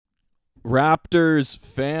Raptors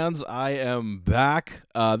fans, I am back.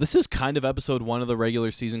 This is kind of episode one of the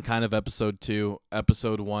regular season, kind of episode two.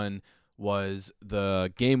 Episode one was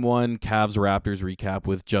the game one Cavs Raptors recap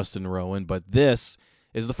with Justin Rowan, but this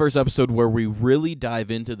is the first episode where we really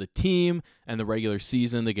dive into the team and the regular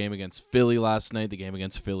season, the game against Philly last night, the game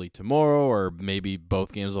against Philly tomorrow, or maybe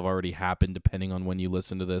both games have already happened depending on when you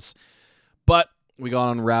listen to this. But we got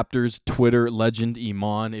on Raptors Twitter legend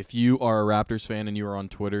Iman. If you are a Raptors fan and you are on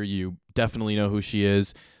Twitter, you definitely know who she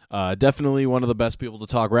is. Definitely one of the best people to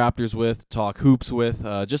talk Raptors with, talk hoops with.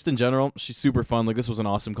 Just in general, she's super fun. Like, this was an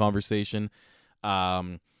awesome conversation.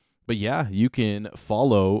 But yeah, you can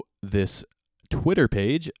follow this Twitter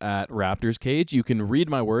page at Raptors Cage. You can read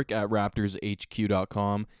my work at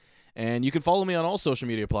raptorshq.com. And you can follow me on all social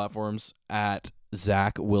media platforms at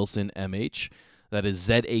Zach Wilson MH. That is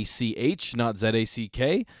ZACH, not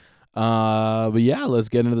ZACK. But yeah, let's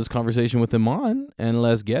get into this conversation with Iman, and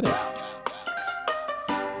let's get it.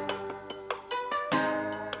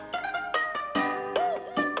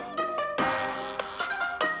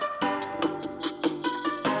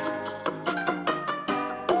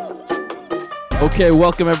 Okay,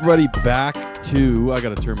 welcome everybody back to, I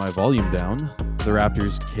gotta turn my volume down, the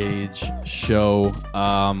Raptors Cage show.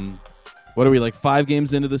 What are we, like 5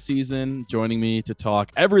 games into the season? Joining me to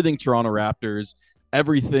talk everything Toronto Raptors,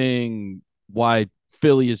 everything why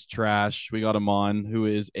Philly is trash. We got Iman, who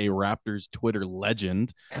is a Raptors Twitter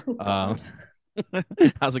legend. How's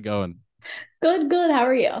it going? Good. How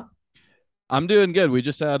are you? I'm doing good. We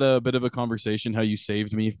just had a bit of a conversation how you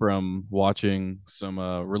saved me from watching some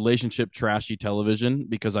relationship trashy television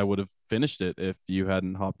because I would have finished it if you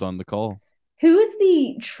hadn't hopped on the call. Who is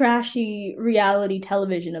the trashy reality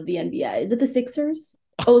television of the NBA? Is it the Sixers?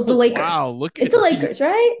 Oh, the Oh, wow, Lakers. look It's at the you. Lakers,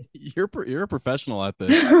 right? You're a professional at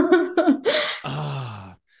this.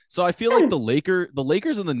 Ah, so I feel like the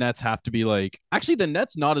Lakers and the Nets have to be like, actually the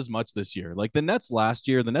Nets not as much this year. Like the Nets last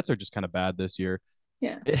year, the Nets are just kind of bad this year.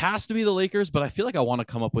 Yeah. It has to be the Lakers, but I feel like I want to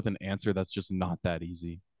come up with an answer that's just not that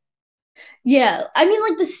easy. Yeah. I mean,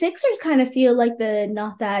 like the Sixers kind of feel like the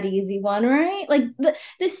not that easy one, right? Like the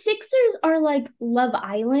Sixers are like Love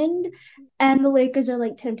Island and the Lakers are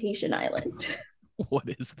like Temptation Island. What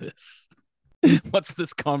is this? What's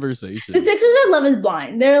this The conversation? Sixers are Love is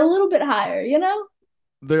Blind. They're a little bit higher, you know?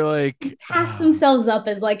 They're They like, pass themselves up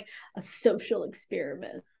as like a social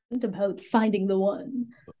experiment about finding the one.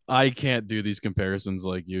 I can't do these comparisons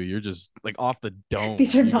like you. You're just like off the dome.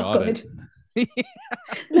 These are You not got it. good.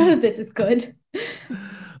 None of this is good.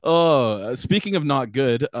 Oh, speaking of not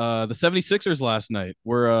good, the 76ers last night.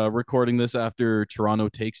 We're recording this after Toronto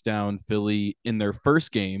takes down Philly in their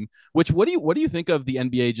first game. Which what do you think of the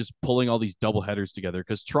NBA just pulling all these double headers together?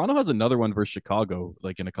 Because Toronto has another one versus Chicago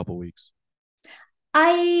like in a couple weeks.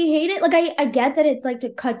 I hate it. Like I get that it's like to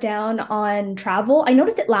cut down on travel. I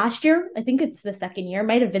noticed it last year. I think it's the second year,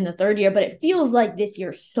 might have been the third year, but it feels like this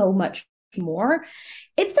year so much more.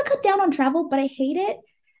 It's to cut down on travel, but I hate it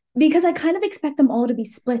because I kind of expect them all to be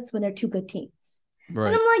splits when they're two good teams. And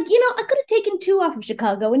Right. I'm like, I could have taken two off of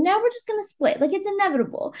Chicago, and now we're just gonna split. Like it's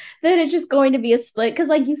inevitable that it's just going to be a split because,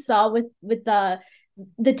 like you saw with the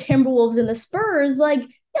Timberwolves and the Spurs, like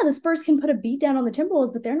yeah, the Spurs can put a beat down on the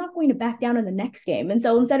Timberwolves, but they're not going to back down in the next game. And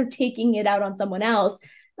so instead of taking it out on someone else,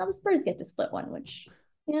 now the Spurs get to split one, which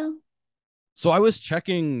yeah, So I was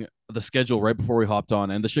checking the schedule right before we hopped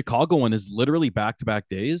on, and the Chicago one is literally back-to-back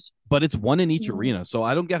days, but it's one in each mm. arena. So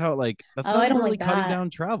I don't get how like that's Oh, not I even don't really like cutting that. down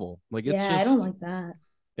travel. Like it's Yeah, I don't just like that.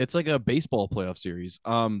 it's like a baseball playoff series.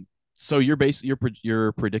 So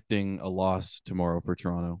you're predicting a loss tomorrow for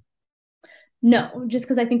Toronto. No, just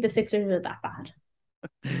because I think the Sixers are that bad.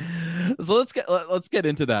 So let's get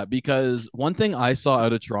into that because one thing I saw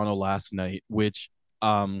out of Toronto last night, which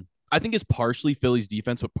I think is partially Philly's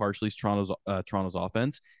defense, but partially is Toronto's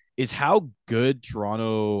offense, is how good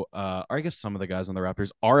Toronto, or I guess some of the guys on the Raptors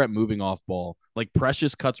are at moving off ball. Like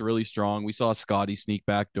Precious cuts really strong. We saw Scotty sneak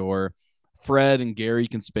back door. Fred and Gary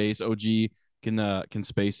can space. OG can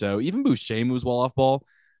space out. Even Boucher moves well off ball.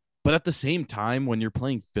 But at the same time, when you're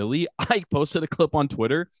playing Philly, I posted a clip on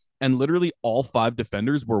Twitter and literally all 5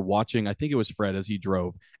 defenders were watching. I think it was Fred as he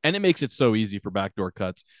drove. And it makes it so easy for backdoor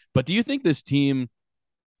cuts. But do you think this team,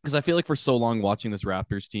 because I feel like for so long watching this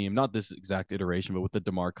Raptors team, not this exact iteration, but with the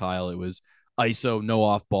DeMar Kyle, it was ISO, no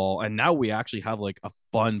off ball. And now we actually have like a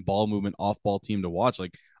fun ball movement off ball team to watch.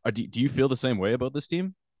 Like, do you feel the same way about this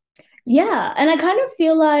team? Yeah, and I kind of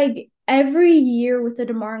feel like every year with the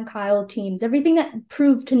DeMar and Kyle teams, everything that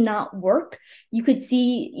proved to not work, you could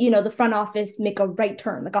see, the front office make a right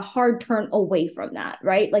turn, like a hard turn away from that,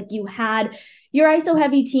 right? Like you had your ISO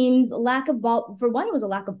heavy teams, lack of ball. For one, it was a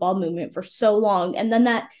lack of ball movement for so long, and then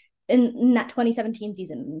that in that 2017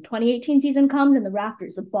 season. 2018 season comes and the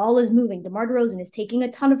Raptors, the ball is moving. DeMar DeRozan is taking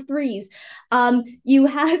a ton of threes. You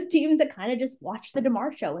have teams that kind of just watched the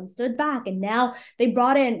DeMar show and stood back. And now they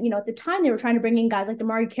brought in, at the time they were trying to bring in guys like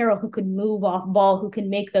DeMar Carroll who could move off ball, who can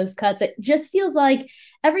make those cuts. It just feels like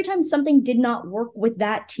every time something did not work with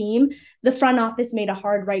that team, the front office made a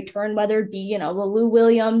hard right turn, whether it be, the Lou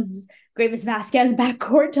Williams, Gravis Vasquez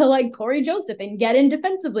backcourt to like Corey Joseph and get in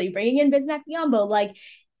defensively, bringing in Bismack Biyombo. Like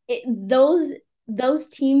those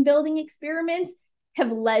team building experiments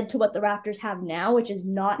have led to what the Raptors have now, which is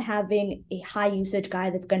not having a high usage guy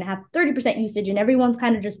that's going to have 30% usage and everyone's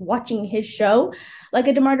kind of just watching his show, like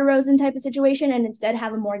a DeMar DeRozan type of situation, and instead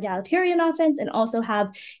have a more egalitarian offense and also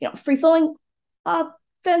have, free flowing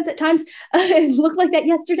offense at times. It looked like that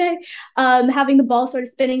yesterday. Having the ball sort of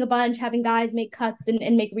spinning a bunch, having guys make cuts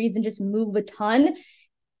and make reads and just move a ton.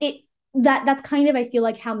 That's kind of, I feel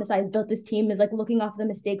like, how Masai has built this team, is like looking off the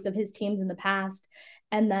mistakes of his teams in the past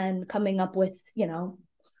and then coming up with,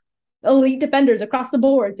 elite defenders across the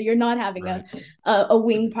board. So you're not having Right. a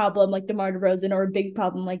wing problem like DeMar DeRozan or a big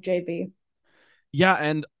problem like JB. Yeah,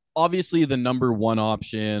 and obviously the number one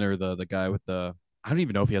option, or the guy with the, I don't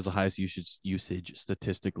even know if he has the highest usage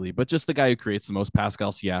statistically, but just the guy who creates the most,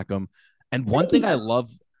 Pascal Siakam. And one thing I love,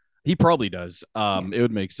 he probably does. It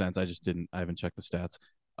would make sense. I haven't checked the stats.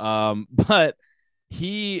 But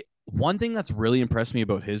one thing that's really impressed me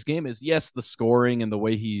about his game is, yes, the scoring and the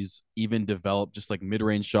way he's even developed just like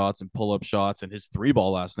mid-range shots and pull-up shots, and his three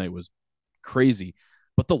ball last night was crazy.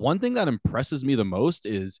 But the one thing that impresses me the most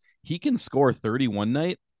is he can score 30 one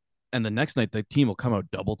night, and the next night the team will come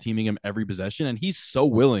out double teaming him every possession, and he's so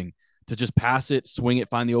willing to just pass it, swing it,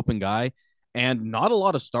 find the open guy. And not a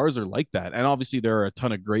lot of stars are like that. And obviously there are a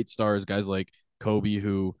ton of great stars, guys like Kobe,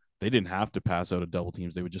 who they didn't have to pass out of double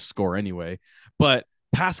teams, they would just score anyway. But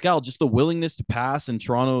Pascal, just the willingness to pass and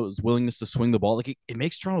Toronto's willingness to swing the ball, like it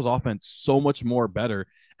makes Toronto's offense so much more better.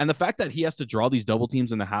 And the fact that he has to draw these double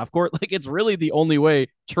teams in the half court, like it's really the only way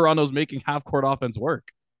Toronto's making half court offense work.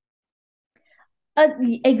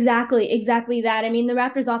 Exactly that. I mean, the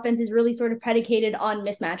Raptors offense is really sort of predicated on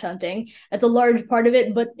mismatch hunting. That's a large part of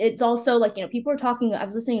it, but it's also like, people are talking. I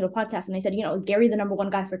was listening to a podcast and they said, is Gary the number one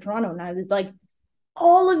guy for Toronto? And I was like,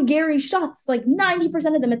 all of Gary's shots, like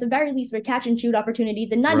 90% of them at the very least, were catch and shoot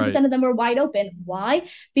opportunities, and 90% of them were wide open. Why?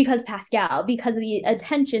 Because Pascal, because of the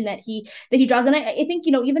attention that he draws. And I think,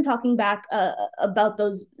 even talking back about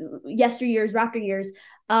those yesteryears, Raptor years,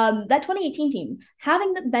 that 2018 team,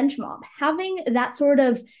 having the bench mob, having that sort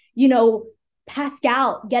of,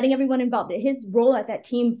 Pascal getting everyone involved. His role at that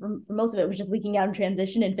team for most of it was just leaking out in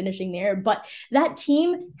transition and finishing there. But that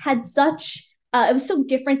team had such it was so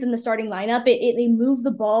different than the starting lineup. They moved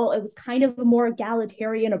the ball. It was kind of a more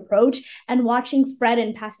egalitarian approach. And watching Fred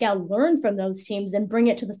and Pascal learn from those teams and bring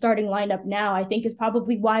it to the starting lineup now, I think is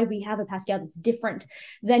probably why we have a Pascal that's different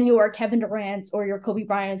than your Kevin Durant's or your Kobe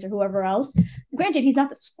Bryant's or whoever else. Granted, he's not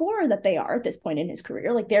the scorer that they are at this point in his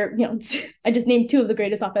career. Like they're, I just named two of the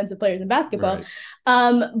greatest offensive players in basketball.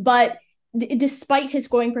 Right. But despite his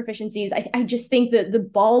scoring proficiencies, I just think that the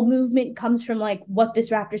ball movement comes from like what this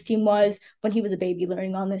Raptors team was when he was a baby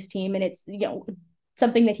learning on this team. And it's,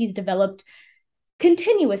 something that he's developed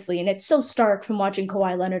continuously. And it's so stark from watching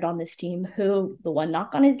Kawhi Leonard on this team, who the one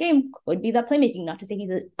knock on his game could be that playmaking. Not to say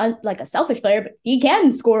he's like a selfish player, but he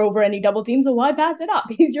can score over any double team. So why pass it up?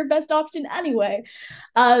 He's your best option anyway.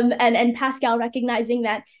 And Pascal recognizing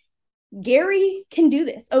that Gary can do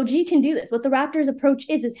this. OG can do this. What the Raptors approach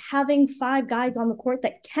is having five guys on the court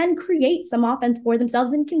that can create some offense for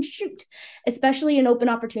themselves and can shoot, especially in open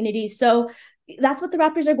opportunities. So that's what the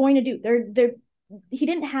Raptors are going to do. He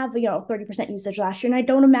didn't have 30% usage last year, and I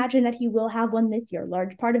don't imagine that he will have one this year.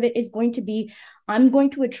 Large part of it is going to be, I'm going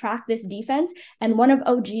to attract this defense, and one of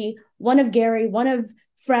OG, one of Gary, one of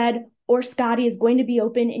Fred, or Scotty is going to be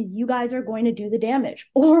open and you guys are going to do the damage.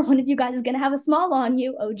 Or one of you guys is going to have a small on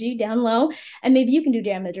you, OG down low, and maybe you can do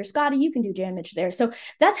damage, or Scotty, you can do damage there. So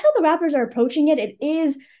that's how the Raptors are approaching it.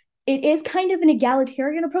 It is kind of an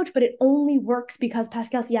egalitarian approach, but it only works because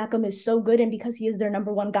Pascal Siakam is so good and because he is their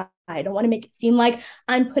number one guy. I don't want to make it seem like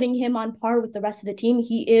I'm putting him on par with the rest of the team.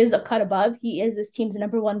 He is a cut above. He is this team's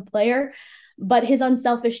number one player, but his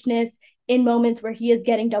unselfishness in moments where he is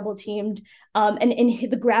getting double teamed, and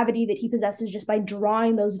the gravity that he possesses just by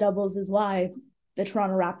drawing those doubles is why the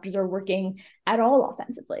Toronto Raptors are working at all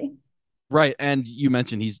offensively. Right. And you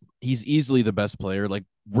mentioned he's easily the best player. Like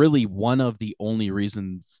really one of the only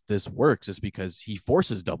reasons this works is because he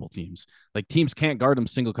forces double teams. Like teams can't guard him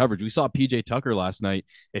single coverage. We saw PJ Tucker last night.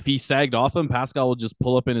 If he sagged off him, Pascal would just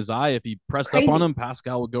pull up in his eye. If he pressed up on him,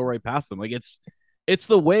 Pascal would go right past him. Like it's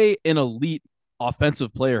the way an elite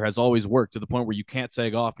offensive player has always worked to the point where you can't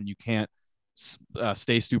sag off and you can't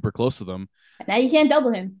stay super close to them. Now you can't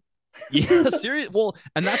double him. Yeah, serious. Well,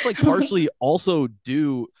 and that's like partially also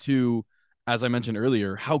due to, as I mentioned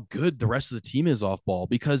earlier, how good the rest of the team is off ball,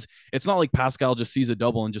 because it's not like Pascal just sees a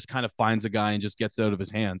double and just kind of finds a guy and just gets out of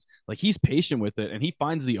his hands. Like, he's patient with it and he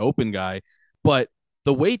finds the open guy. But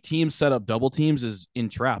the way teams set up double teams is in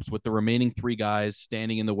traps with the remaining three guys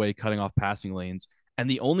standing in the way, cutting off passing lanes. And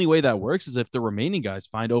the only way that works is if the remaining guys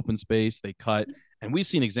find open space, they cut. And we've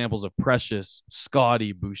seen examples of Precious,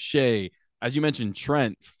 Scotty, Boucher, as you mentioned,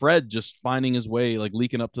 Trent, Fred just finding his way, like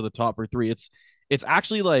leaking up to the top for three. It's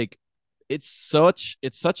actually like it's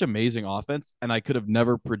such amazing offense, and I could have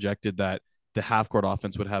never projected that the half court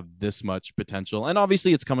offense would have this much potential. And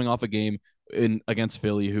obviously, it's coming off a game in against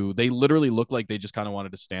Philly, who they literally look like they just kind of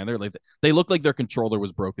wanted to stand there, like they look like their controller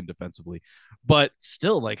was broken defensively. But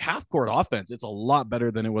still, like, half court offense, it's a lot better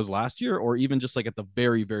than it was last year, or even just like at the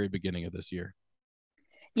very, very beginning of this year.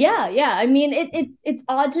 Yeah. I mean, it's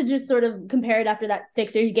odd to just sort of compare it after that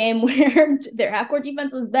Sixers game where their half court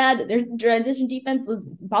defense was bad, their transition defense was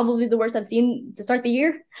probably the worst I've seen to start the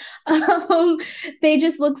year. Um, they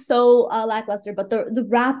just look so lackluster, but the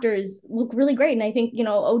Raptors look really great, and I think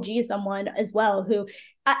OG is someone as well who.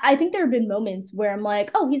 I think there have been moments where I'm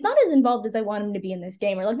like, oh, he's not as involved as I want him to be in this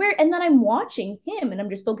game, or like where, and then I'm watching him and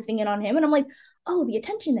I'm just focusing in on him, and I'm like, oh, the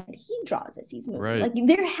attention that he draws as he's moving. Right. Like,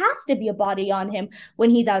 there has to be a body on him when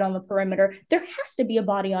he's out on the perimeter. There has to be a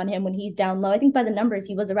body on him when he's down low. I think by the numbers,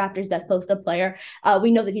 he was a Raptors best post-up player.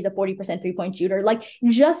 We know that he's a 40% three-point shooter. Like,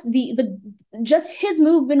 just just his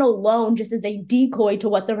movement alone, just as a decoy to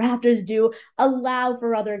what the Raptors do, allow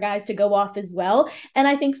for other guys to go off as well. And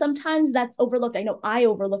I think sometimes that's overlooked. I know I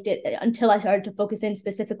overlooked it until I started to focus in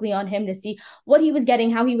specifically on him to see what he was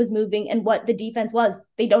getting, how he was moving, and what the defense was.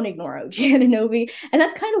 They don't ignore OG Anunoby. And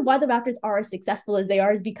that's kind of why the Raptors are as successful as they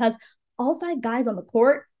are, is because all five guys on the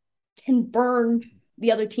court can burn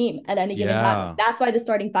the other team at any given time. That's why the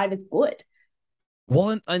starting five is good.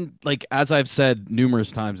 Well, and like, as I've said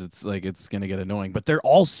numerous times, it's like it's gonna get annoying, but they're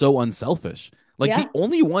all so unselfish. Like, the Yeah.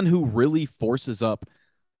 only one who really forces up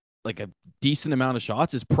like a decent amount of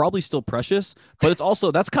shots is probably still Precious, but it's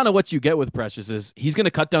also, that's kind of what you get with Precious, is he's going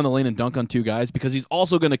to cut down the lane and dunk on two guys because he's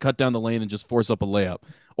also going to cut down the lane and just force up a layup,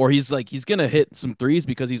 or he's going to hit some threes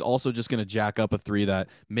because he's also just going to jack up a three that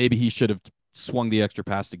maybe he should have swung the extra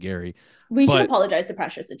pass to Gary. We should But apologize to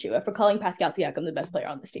Precious Achiuwa for calling Pascal Siakam the best player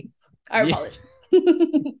on this team. Our yeah,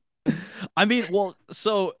 apologies. I mean, well,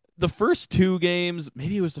 so the first two games,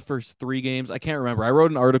 maybe it was the first three games, I can't remember. I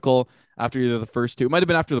wrote an article after either the first two, it might have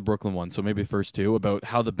been after the Brooklyn one, so maybe the first two, about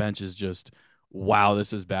how the bench is just, wow,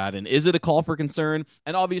 this is bad. And is it a call for concern?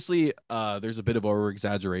 And obviously, there's a bit of over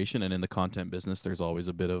exaggeration, and in the content business, there's always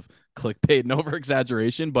a bit of clickbait and over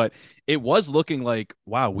exaggeration. But it was looking like,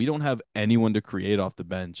 wow, we don't have anyone to create off the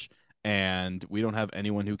bench, and we don't have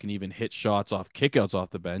anyone who can even hit shots off kickouts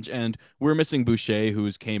off the bench. And we're missing Boucher,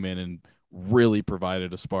 who's came in and really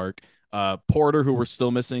provided a spark. Porter, who we're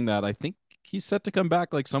still missing, that I think he's set to come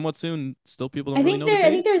back like somewhat soon. Still, people don't really know the date.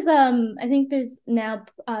 I think there's now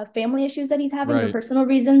family issues that he's having, or Right. personal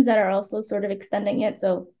reasons that are also sort of extending it.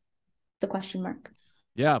 So it's a question mark.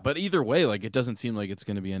 Yeah, but either way, like, it doesn't seem like it's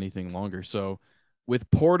going to be anything longer. So with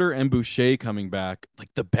Porter and Boucher coming back, like,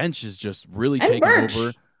 the bench is just really And taking Birch.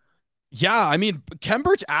 over. Yeah, I mean, Kem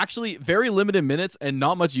Birch actually very limited minutes and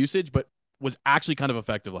not much usage, but was actually kind of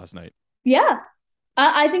effective last night. Yeah.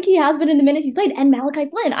 I think he has been in the minutes he's played. And Malachi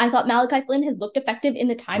Flynn. I thought Malachi Flynn has looked effective in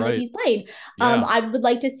the time that Right. he's played. Yeah. I would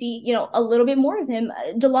like to see, a little bit more of him.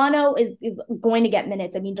 Delano is going to get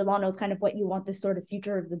minutes. I mean, Delano is kind of what you want this sort of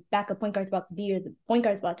future of the backup point guard spot to be, or the point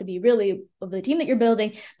guard spot to be, really, of the team that you're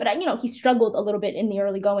building. But, he struggled a little bit in the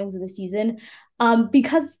early goings of the season.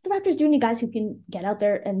 Because the Raptors do need guys who can get out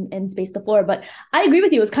there and space the floor. But I agree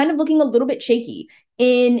with you. It's kind of looking a little bit shaky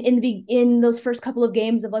in those first couple of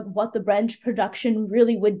games of like what the bench production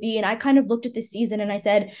really would be. And I kind of looked at this season and I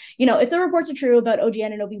said, if the reports are true about OG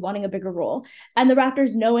Anunoby wanting a bigger role, and the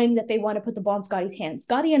Raptors knowing that they want to put the ball in Scotty's hands,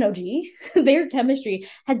 Scotty and OG, their chemistry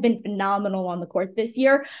has been phenomenal on the court this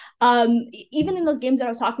year. Even in those games that I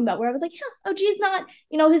was talking about where I was like, yeah, OG is not,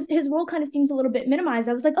 his role kind of seems a little bit minimized.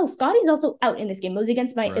 I was like, oh, Scotty's also out in this game. It was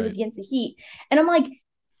against the Heat. And I'm like,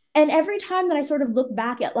 and every time that I sort of look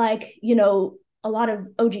back at like, a lot of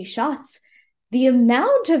OG shots, the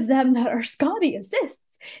amount of them that are Scotty assists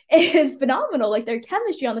is phenomenal. Like, their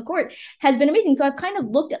chemistry on the court has been amazing. So I've kind of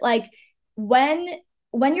looked at like when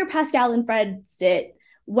your Pascal and Fred sit,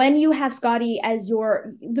 when you have Scotty as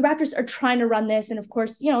the Raptors are trying to run this, and of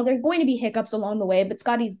course, there's going to be hiccups along the way, but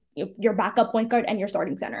Scotty's your backup point guard and your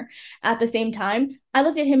starting center at the same time. I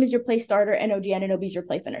looked at him as your play starter and OG Anunoby's your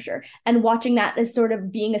play finisher, and watching that as sort of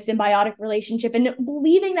being a symbiotic relationship and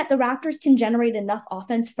believing that the Raptors can generate enough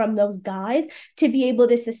offense from those guys to be able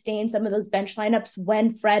to sustain some of those bench lineups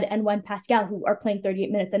when Fred and when Pascal, who are playing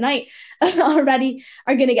 38 minutes a night already,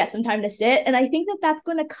 are going to get some time to sit. And I think that that's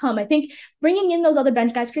going to come. I think bringing in those other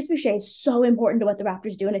bench guys, Chris Boucher is so important to what the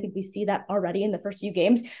Raptors do. And I think we see that already in the first few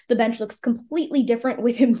games. The bench looks completely different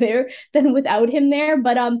with him there than without him there.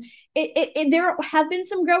 But there have been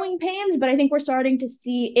some growing pains, but I think we're starting to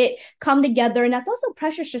see it come together. And that's also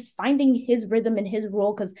Precious just finding his rhythm and his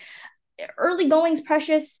role, because early goings,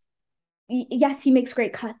 Precious, yes, he makes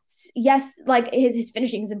great cuts. Yes, like his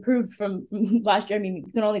finishing has improved from last year. I mean,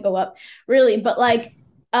 you can only go up, really. But like,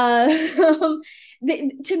 to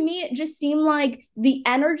me, it just seemed like the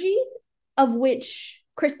energy of which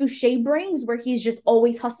Chris Boucher brings, where he's just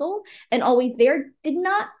always hustle and always there, did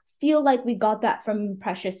not feel like we got that from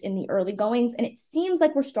Precious in the early goings, and it seems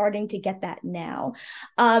like we're starting to get that now.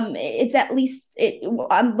 It's at least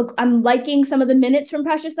I'm liking some of the minutes from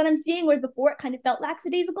Precious that I'm seeing, whereas before it kind of felt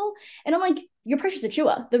lackadaisical, and I'm like, you're Precious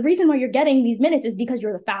Achiuwa. The reason why you're getting these minutes is because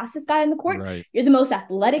you're the fastest guy on the court. Right. You're the most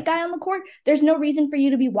athletic guy on the court. There's no reason for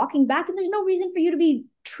you to be walking back, and there's no reason for you to be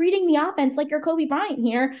treating the offense like you're Kobe Bryant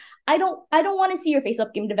here. I don't want to see your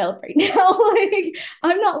face-up game develop right now. Like,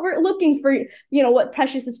 I'm not looking for what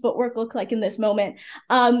Precious's footwork look like in this moment.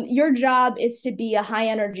 Your job is to be a high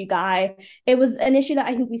energy guy. It was an issue that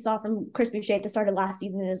I think we saw from Chris Boucher at the start of last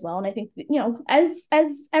season as well. And I think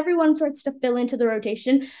as everyone starts to fill into the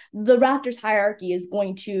rotation, the Raptors hierarchy is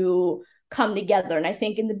going to come together. And I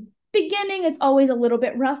think in the beginning, it's always a little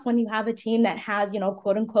bit rough when you have a team that has,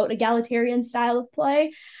 quote unquote, egalitarian style of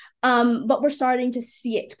play. But we're starting to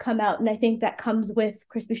see it come out. And I think that comes with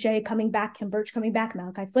Chris Boucher coming back, Khem Birch coming back,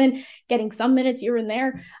 Malachi Flynn getting some minutes here and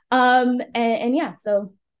there. And yeah,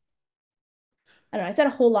 so I don't know. I said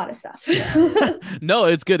a whole lot of stuff. No,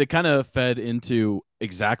 it's good. It kind of fed into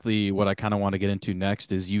exactly what I kind of want to get into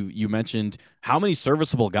next. Is you mentioned how many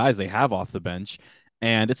serviceable guys they have off the bench,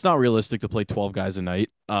 and it's not realistic to play 12 guys a night.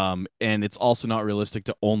 And it's also not realistic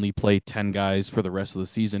to only play 10 guys for the rest of the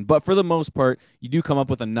season. But for the most part, you do come up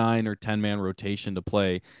with a 9 or 10-man rotation to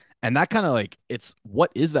play, and that kind of like, it's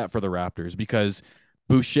what is that for the Raptors? Because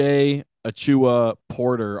Boucher, Achiuwa,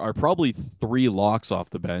 Porter are probably 3 locks off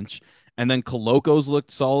the bench. And then Koloko's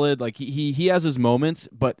looked solid. Like he has his moments,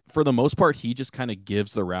 but for the most part, he just kind of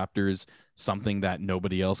gives the Raptors something that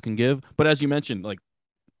nobody else can give. But as you mentioned, like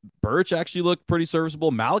Birch actually looked pretty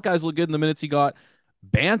serviceable. Malachi's looked good in the minutes he got.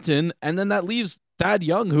 Banton, and then that leaves Thad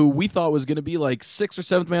Young, who we thought was going to be like 6th or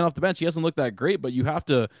 7th man off the bench. He hasn't looked that great, but you have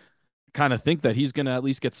to kind of think that he's going to at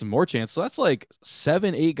least get some more chance. So that's like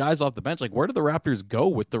 7, 8 guys off the bench. Like, where do the Raptors go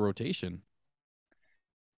with the rotation?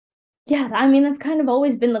 Yeah, I mean, that's kind of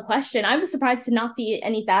always been the question. I was surprised to not see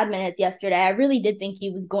any Thad minutes yesterday. I really did think he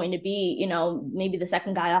was going to be, maybe the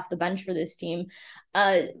second guy off the bench for this team.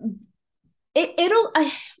 Uh,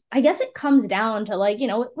 I guess it comes down to, like,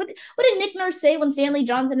 what did Nick Nurse say when Stanley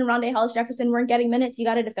Johnson and Rondae Hollis Jefferson weren't getting minutes? You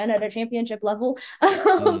got to defend at a championship level.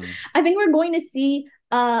 Mm. I think we're going to see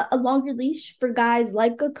a longer leash for guys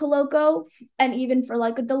like a Koloko and even for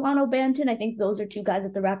like a Delano Banton. I think those are 2 guys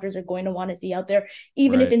that the Raptors are going to want to see out there,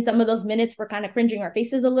 even if Right. in some of those minutes we're kind of cringing our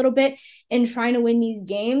faces a little bit in trying to win these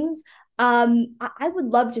games. I would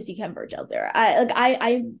love to see Khem Birch out there.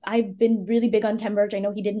 I've been really big on Khem Birch. I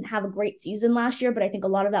know he didn't have a great season last year, but I think a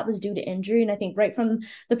lot of that was due to injury. And I think right from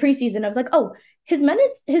the preseason, I was like, oh, his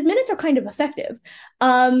minutes are kind of effective.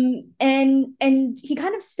 And he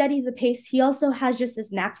kind of steadies the pace. He also has just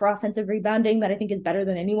this knack for offensive rebounding that I think is better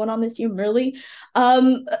than anyone on this team, really.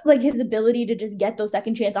 Like his ability to just get those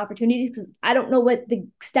second chance opportunities, because I don't know what the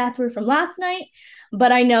stats were from last night.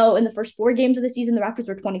 But I know in the first 4 games of the season, the Raptors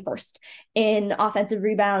were 21st in offensive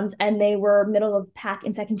rebounds, and they were middle of pack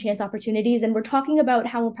in second chance opportunities. And we're talking about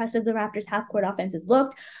how impressive the Raptors half court offenses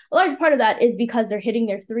looked. A large part of that is because they're hitting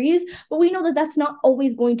their threes, but we know that that's not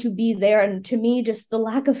always going to be there. And to me, just the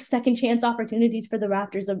lack of second chance opportunities for the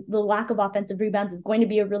Raptors, the lack of offensive rebounds is going to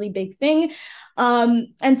be a really big thing.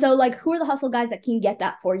 And so, like, who are the hustle guys that can get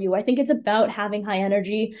that for you? I think it's about having high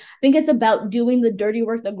energy. I think it's about doing the dirty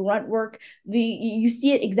work, the grunt work. You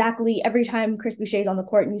see it exactly every time Chris Boucher is on the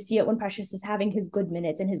court, and you see it when Precious is having his good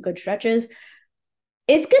minutes and his good stretches.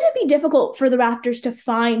 It's going to be difficult for the Raptors to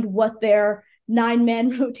find what their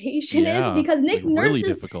 9-man rotation is, Yeah, because like Nick Nurse really is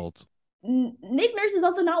difficult. Nick Nurse is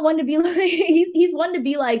also not one to be like he's one to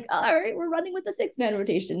be like, all right, we're running with a 6-man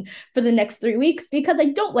rotation for the next 3 weeks because I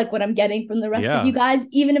don't like what I'm getting from the rest of Yeah. you guys,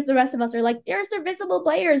 even if the rest of us are like, they're serviceable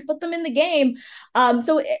players, put them in the game.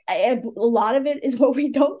 So a lot of it is what we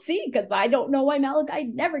don't see because I don't know why Malachi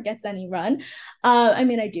never gets any run. I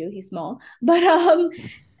mean, I do, he's small, but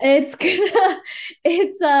it's gonna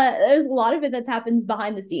there's a lot of it that happens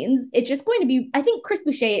behind the scenes. It's just going to be, I think Chris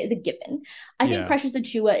Boucher is a given. I think Yeah. Precious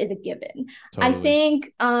Achua is a given. I Totally.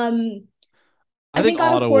 think I I think think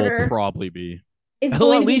Otto Otto will Porter probably be. is He'll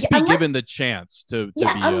going at to be, least be given unless, the chance to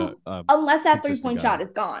yeah, be a unless that three consistent point guy. shot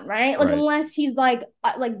is gone, right? Like Right. unless he's like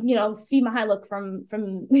Svi Mykhailiuk from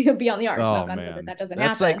Beyond the Arc. Oh Knock on wood that man. that doesn't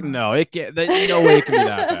That's like happen. no, it can't no way it can be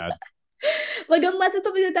that bad. Like unless it's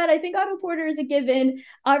something like that, I think Otto Porter is a given.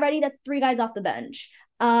 Already, that's 3 guys off the bench.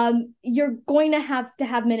 You're going to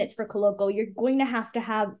have minutes for Koloko. You're going to have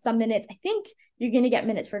some minutes. I think you're going to get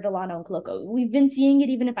minutes for Delano and Koloko. We've been seeing it,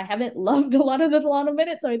 even if I haven't loved a lot of the Delano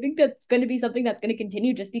minutes. So I think that's going to be something that's going to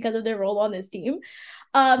continue just because of their role on this team.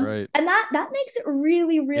 Right. And that makes it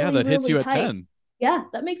really, Yeah, really, that hits really you at tight. 10. Yeah,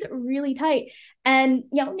 that makes it really tight. And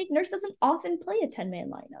Nick Nurse doesn't often play a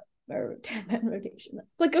 10-man lineup or 10-man rotation.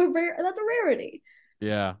 That's a rarity.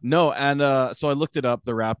 Yeah. No, and so I looked it up.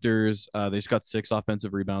 The Raptors, they just got 6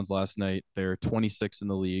 offensive rebounds last night. They're 26 in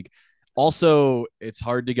the league. Also, it's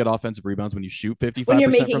hard to get offensive rebounds when you shoot When you're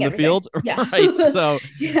 55% making from the everything. field, Yeah. right? So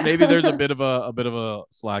maybe there's Yeah. a bit of a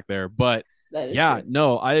slack there. But That is yeah, true.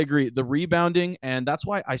 no, I agree. The rebounding, and that's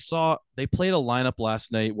why I saw they played a lineup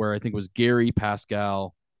last night where I think it was Gary,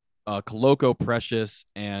 Pascal, Koloko, Precious,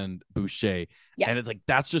 and Boucher. Yeah. And it's like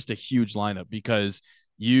that's just a huge lineup because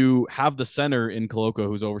you have the center in Koloko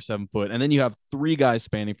who's over 7 foot, and then you have 3 guys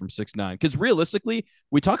spanning from 6'9". Because realistically,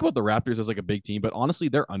 we talk about the Raptors as like a big team, but honestly,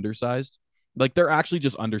 they're undersized. Like they're actually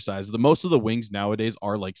just undersized. The most of the wings nowadays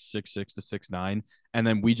are like 6'6" to 6'9", and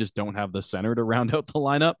then we just don't have the center to round out the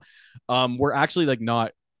lineup. We're actually like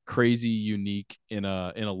not crazy unique in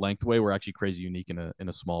a length way. We're actually crazy unique in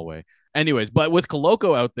a small way. Anyways, but with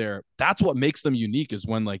Koloko out there, that's what makes them unique is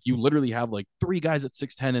when like you literally have like 3 guys at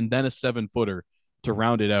 6'10" and then a 7-footer to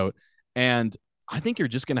round it out. And I think you're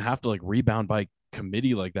just gonna have to like rebound by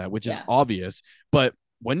committee like that, which is Yeah. obvious. But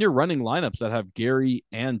when you're running lineups that have Gary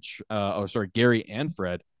and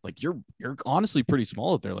Fred, like you're honestly pretty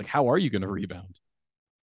small out there. Like, how are you gonna rebound?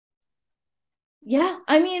 Yeah,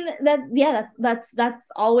 I mean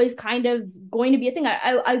that's always kind of going to be a thing.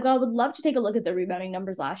 I would love to take a look at the rebounding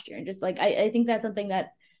numbers last year and just like I think that's something that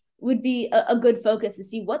would be a good focus to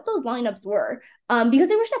see what those lineups were. Because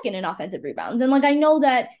they were second in offensive rebounds. And like I know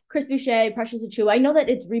that Chris Boucher, Precious Achua, I know that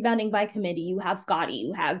it's rebounding by committee. You have Scotty,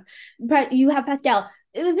 you have Pascal.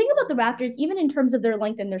 The thing about the Raptors, even in terms of their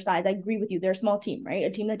length and their size, I agree with you. They're a small team, right? A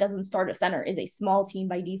team that doesn't start a center is a small team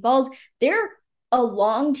by default. They're a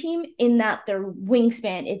long team in that their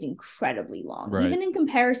wingspan is incredibly long, Right. even in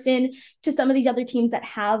comparison to some of these other teams that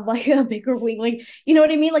have like a bigger wing. Like, you know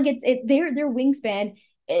what I mean? Like their wingspan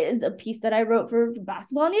is a piece that I wrote for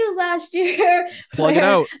Basketball News last year, Plug it where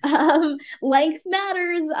out. length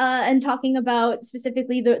matters, and talking about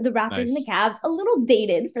specifically the Raptors and the Nice. Cavs. A little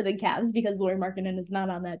dated for the Cavs because Lauri Markkanen is not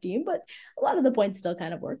on that team, but a lot of the points still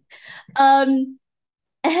kind of work.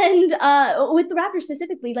 And with the Raptors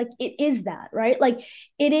specifically, like it is that, right? Like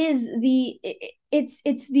it is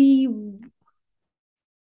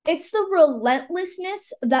it's the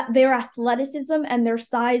relentlessness that their athleticism and their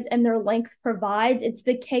size and their length provides. It's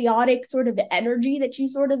the chaotic sort of energy that you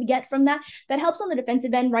sort of get from that helps on the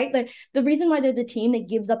defensive end, right? The reason why they're the team that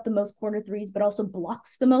gives up the most corner threes but also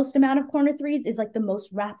blocks the most amount of corner threes is like the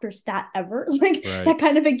most Raptor stat ever. Like Right. that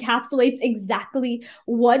kind of encapsulates exactly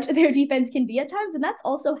what their defense can be at times, and that's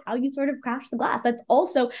also how you sort of crash the glass. That's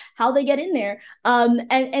also how they get in there. And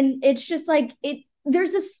it's just like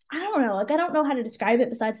there's this, I don't know, like I don't know how to describe it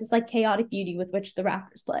besides this like chaotic beauty with which the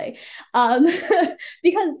Raptors play. Um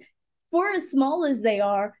because for as small as they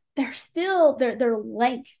are, they're still their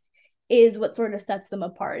length is what sort of sets them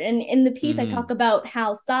apart. And in the piece I Mm-hmm. talk about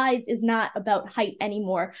how size is not about height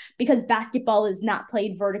anymore because basketball is not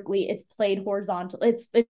played vertically, it's played horizontal. It's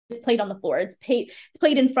played on the floor. It's played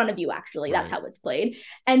in front of you, actually. That's Right. how it's played.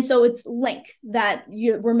 And so it's length that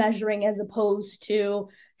we're measuring as opposed to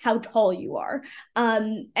how tall you are.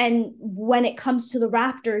 And when it comes to the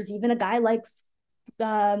Raptors, even a guy like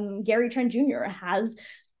Gary Trent Jr. has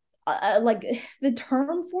like the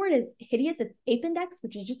term for it is hideous. It's ape index,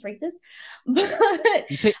 which is just racist. But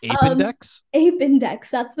You say ape um, index? ape index,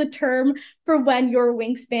 that's the term for when your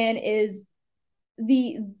wingspan is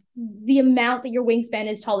the amount that your wingspan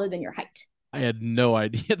is taller than your height. I had no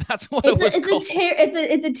idea that's what it was called.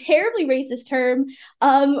 It's a terribly racist term,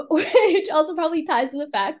 which also probably ties to the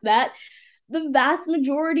fact that the vast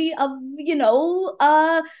majority of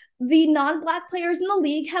the non-black players in the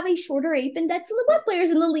league have a shorter ape index than the black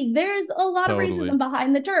players in the league. There's a lot of Totally. racism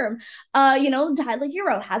behind the term. Tyler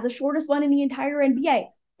Hero has the shortest one in the entire NBA.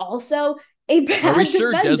 Also a Are we bad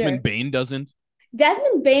sure defender. Desmond Bain doesn't?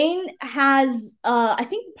 Desmond Bain has I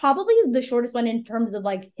think probably the shortest one in terms of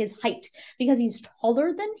like his height because he's taller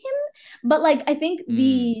than him. But like I think Mm.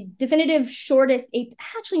 the definitive shortest ape,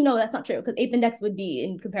 actually no, that's not true because ape index would be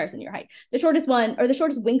in comparison to your height. The shortest one or the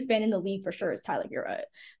shortest wingspan in the league for sure is Tyler Hero,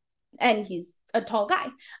 and he's a tall guy.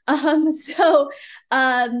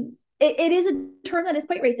 It is a term that is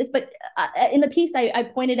quite racist, but in the piece I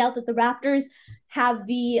pointed out that the Raptors have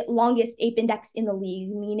the longest ape index in the league,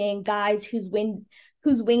 meaning guys whose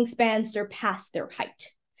wingspan surpass their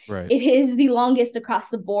height. Right. It is the longest across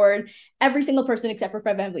the board. Every single person except for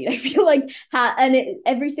Fred VanVleet, I feel like,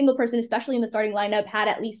 every single person, especially in the starting lineup, had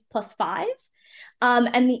at least +5.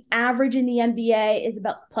 And the average in the NBA is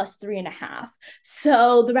about +3.5.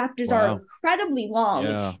 So the Raptors are Wow. incredibly long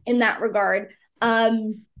Yeah. in that regard.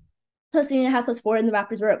 +3.5, +4, and the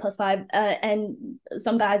Raptors were at +5, and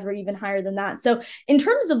some guys were even higher than that. So in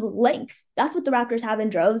terms of length, that's what the Raptors have in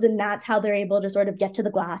droves, and that's how they're able to sort of get to the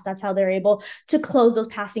glass. That's how they're able to close those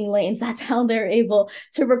passing lanes. That's how they're able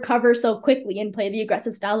to recover so quickly and play the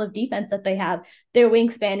aggressive style of defense that they have. Their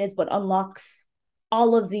wingspan is what unlocks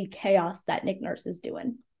all of the chaos that Nick Nurse is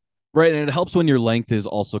doing. Right, and it helps when your length is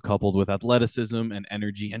also coupled with athleticism and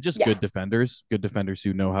energy and just Yeah. good defenders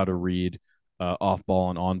who know how to read off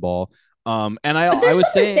ball and on ball. And But I there's was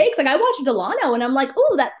some saying, mistakes. Like I watched Delano and I'm like,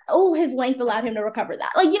 his length allowed him to recover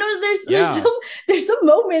that. Like, yeah. there's some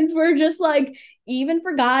moments where just like, even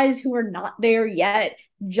for guys who are not there yet,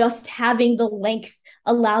 just having the length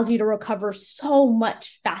allows you to recover so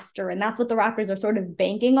much faster. And that's what the Raptors are sort of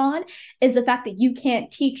banking on, is the fact that you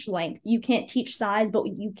can't teach length, you can't teach size, but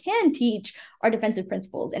what you can teach are defensive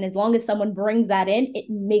principles. And as long as someone brings that in,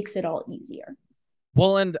 it makes it all easier.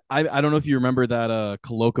 Well, and I don't know if you remember that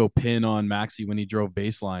Koloko pin on Maxi when he drove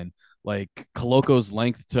baseline, like Koloko's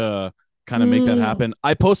length to kind of make that Mm. happen.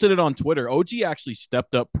 I posted it on Twitter. OG actually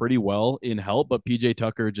stepped up pretty well in help, but PJ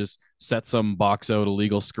Tucker just set some box out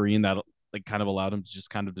illegal screen that like kind of allowed him to just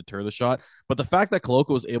kind of deter the shot. But the fact that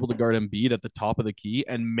Koloko was able to guard Embiid at the top of the key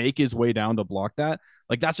and make his way down to block that,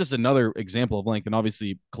 like that's just another example of length. And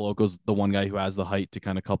obviously Koloko's the one guy who has the height to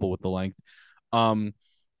kind of couple with the length. Um,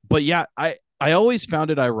 but yeah, I always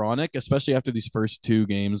found it ironic, especially after these first two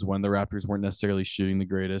games when the Raptors weren't necessarily shooting the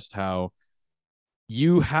greatest, how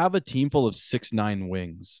you have a team full of 6'9"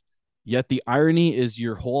 wings. Yet the irony is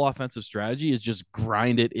your whole offensive strategy is just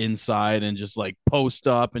grind it inside and just like post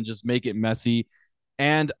up and just make it messy.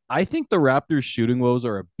 And I think the Raptors shooting woes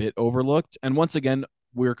are a bit overlooked. And once again,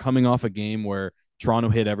 we're coming off a game where Toronto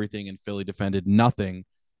hit everything and Philly defended nothing.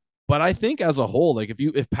 But I think as a whole, like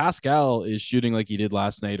if Pascal is shooting like he did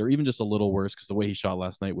last night, or even just a little worse, because the way he shot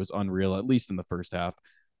last night was unreal, at least in the first half.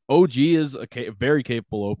 OG is a very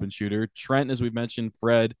capable open shooter. Trent, as we mentioned,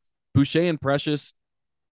 Fred, Boucher, and Precious,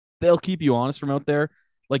 they'll keep you honest from out there.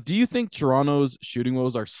 Like, do you think Toronto's shooting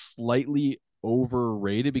woes are slightly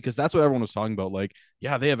overrated? Because that's what everyone was talking about. Like,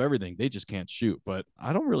 yeah, they have everything, they just can't shoot. But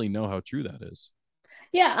I don't really know how true that is.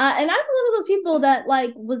 Yeah, and I'm one of those people that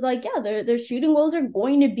like was like, yeah, their shooting woes are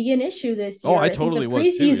going to be an issue this Oh, year. I I think the totally was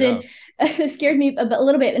too. Yeah. preseason scared me a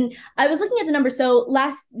little bit, and I was looking at the numbers. So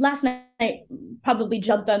last night probably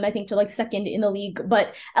jumped them, I think, to like second in the league,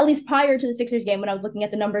 but at least prior to the Sixers game, when I was looking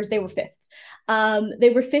at the numbers, they were fifth.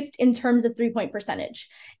 They were fifth in terms of 3-point percentage,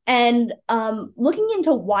 and looking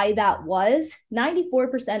into why that was,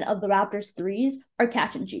 94% of the Raptors' threes are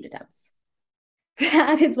catch and shoot attempts.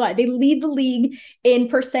 That is why they lead the league in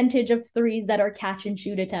percentage of threes that are catch and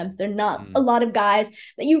shoot attempts. They're not a Mm, lot of guys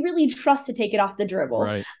that you really trust to take it off the dribble.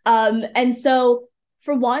 right. And so,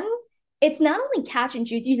 for one, it's not only catch and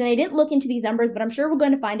shoot threes, and I didn't look into these numbers, but I'm sure we're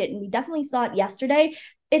going to find it, and we definitely saw it yesterday.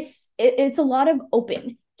 It's a lot of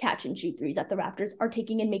open catch and shoot threes that the Raptors are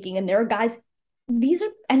taking and making, and there are guys, these are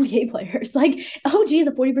NBA players. Like OG is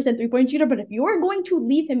a 40% 3-point shooter, but if you're going to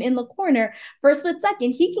leave him in the corner for a split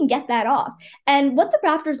second, he can get that off. And what the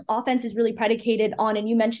Raptors offense is really predicated on, and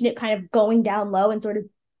you mentioned it kind of going down low and sort of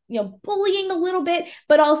bullying a little bit,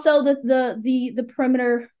 but also the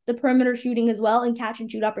perimeter shooting as well and catch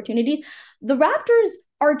and shoot opportunities. The Raptors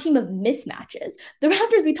are a team of mismatches. The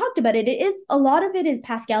Raptors, we talked about it, it is a lot of it is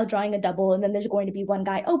Pascal drawing a double, and then there's going to be one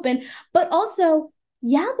guy open, but also,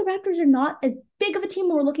 yeah, the Raptors are not as big of a team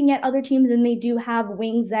when we're looking at other teams, and they do have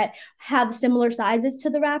wings that have similar sizes to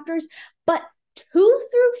the Raptors. But 2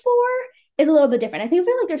 through 4 is a little bit different. I think I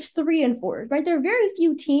feel like there's 3 and 4, right? There are very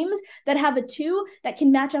few teams that have a 2 that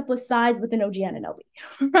can match up with size with an OG and an Obi,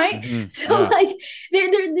 right? So Yeah. like they're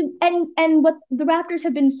and what the Raptors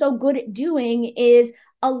have been so good at doing is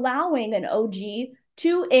allowing an OG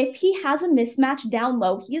to, if he has a mismatch down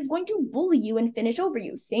low, he is going to bully you and finish over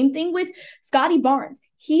you. Same thing with Scotty Barnes.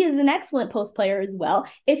 He is an excellent post player as well.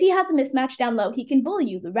 If he has a mismatch down low, he can bully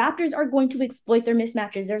you. The Raptors are going to exploit their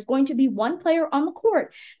mismatches. There's going to be one player on the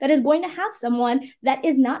court that is going to have someone that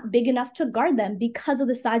is not big enough to guard them because of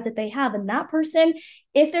the size that they have. And that person,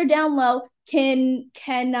 if they're down low, can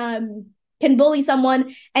bully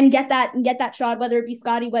someone and get that shot, whether it be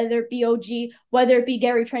Scotty, whether it be OG, whether it be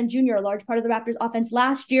Gary Trent Jr. A large part of the Raptors offense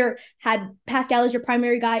last year had Pascal as your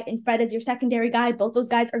primary guy and Fred as your secondary guy. Both those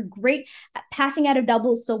guys are great at passing out of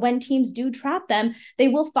doubles. So when teams do trap them, they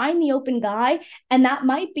will find the open guy. And that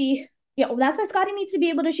might be, that's why Scotty needs to be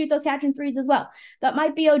able to shoot those catch and threes as well. That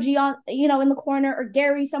might be OG on, in the corner, or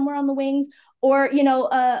Gary somewhere on the wings, or,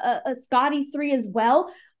 a Scotty 3 as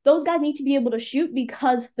well. Those guys need to be able to shoot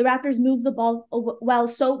because the Raptors move the ball well.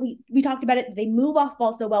 So we talked about it. They move off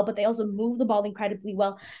ball so well, but they also move the ball incredibly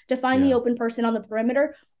well to find the Yeah. open person on the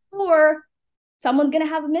perimeter. Or someone's going to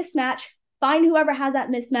have a mismatch. Find whoever has that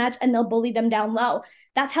mismatch and they'll bully them down low.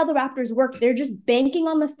 That's how the Raptors work. They're just banking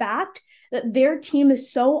on the fact that their team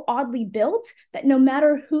is so oddly built that no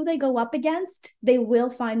matter who they go up against, they will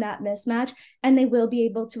find that mismatch and they will be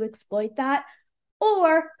able to exploit that.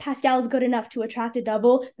 Or Pascal is good enough to attract a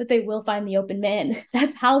double that they will find the open man.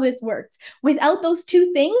 That's how this works. Without those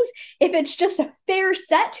two things, if it's just a fair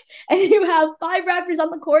set and you have 5 Raptors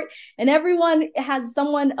on the court and everyone has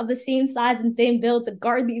someone of the same size and same build to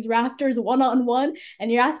guard these Raptors one-on-one,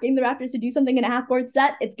 and you're asking the Raptors to do something in a half-court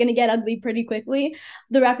set, it's going to get ugly pretty quickly.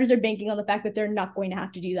 The Raptors are banking on the fact that they're not going to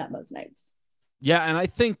have to do that most nights. Yeah, and I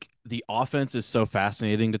think the offense is so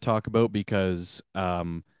fascinating to talk about because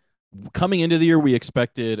coming into the year, we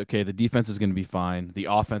expected, okay, the defense is going to be fine. The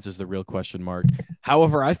offense is the real question mark.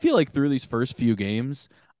 However, I feel like through these first few games,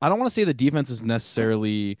 I don't want to say the defense is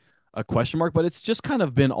necessarily a question mark, but it's just kind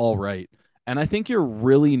of been all right. And I think you're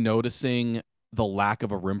really noticing the lack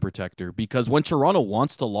of a rim protector because when Toronto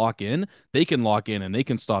wants to lock in, they can lock in and they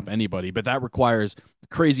can stop anybody, but that requires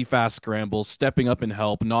crazy fast scrambles, stepping up and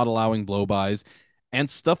help, not allowing blowbys, and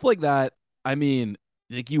stuff like that. I mean,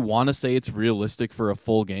 like you want to say it's realistic for a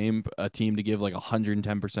full game, a team to give like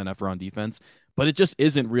 110% effort on defense, but it just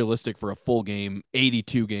isn't realistic for a full game,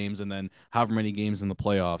 82 games, and then however many games in the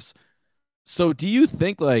playoffs. So do you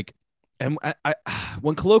think like, and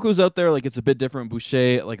when Koloko's out there, like it's a bit different,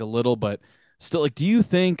 Boucher like a little, but still, like, do you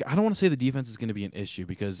think, I don't want to say the defense is going to be an issue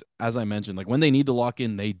because as I mentioned, like when they need to lock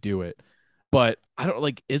in, they do it. But I don't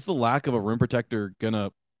like, is the lack of a rim protector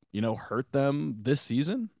gonna, hurt them this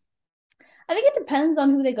season? I think it depends on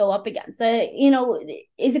who they go up against.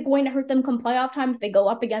 Is it going to hurt them come playoff time if they go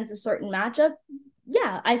up against a certain matchup?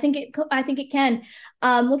 Yeah, I think it. I think it can.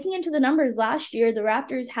 Looking into the numbers last year, the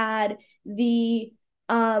Raptors had the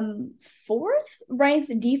um 4th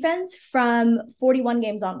ranked defense from 41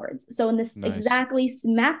 games onwards. So in this Nice. exactly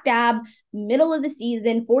smack dab middle of the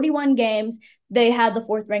season, 41 games, they had the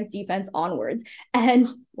 4th ranked defense onwards. And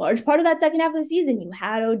large part of that second half of the season, you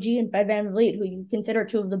had OG and Fred VanVleet, who you consider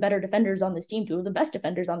 2 of the better defenders on this team, 2 of the best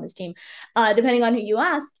defenders on this team, depending on who you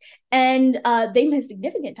ask. And they missed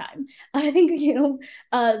significant time. I think,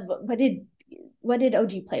 what did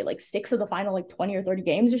OG play? Like 6 of the final, like 20 or 30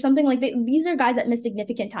 games or something. Like these are guys that missed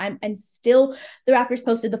significant time, and still the Raptors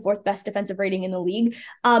posted the 4th best defensive rating in the league.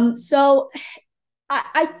 So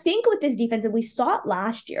I think with this defense, and we saw it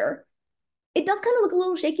last year, it does kind of look a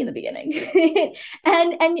little shaky in the beginning.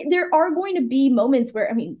 And there are going to be moments where,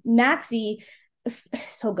 I mean, Maxi,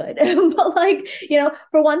 so good. But like,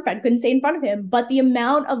 for one, Fred couldn't stay in front of him. But the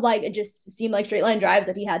amount of like, it just seemed like straight line drives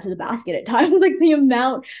that he had to the basket at times, like the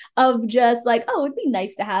amount of just like, oh, it'd be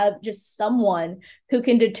nice to have just someone who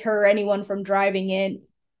can deter anyone from driving in.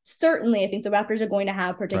 Certainly, I think the Raptors are going to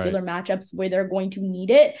have Right. particular matchups where they're going to need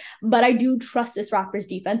it. But I do trust this Raptors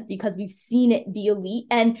defense because we've seen it be elite.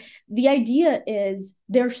 And the idea is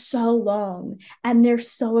they're so long and they're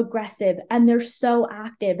so aggressive and they're so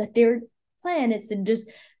active that their plan is to just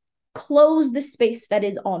close the space that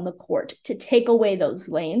is on the court to take away those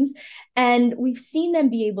lanes. And we've seen them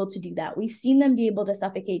be able to do that. We've seen them be able to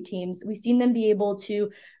suffocate teams. We've seen them be able to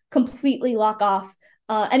completely lock off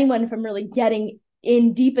anyone from really getting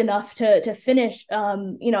in deep enough to finish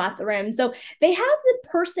at the rim. So they have the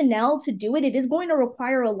personnel to do it. It is going to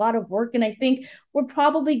require a lot of work, and I think we're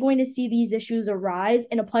probably going to see these issues arise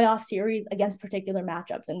in a playoff series against particular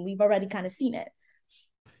matchups, and we've already kind of seen it.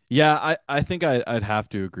 Yeah, I think I'd have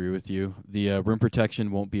to agree with you. The rim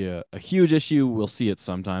protection won't be a huge issue. We'll see it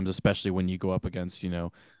sometimes, especially when you go up against,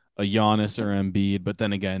 a Giannis or Embiid. But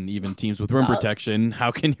then again, even teams with rim Stop. protection,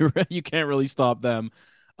 how can you you can't really stop them?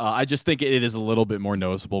 I just think it is a little bit more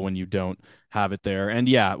noticeable when you don't have it there. And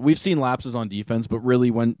yeah, we've seen lapses on defense, but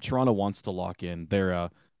really when Toronto wants to lock in, they're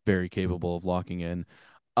very capable of locking in.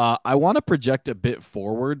 I want to project a bit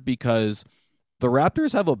forward because the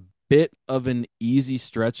Raptors have a bit of an easy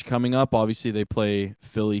stretch coming up. Obviously, they play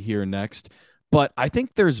Philly here next, but I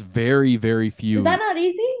think there's very, very Is that few. not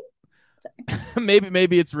easy?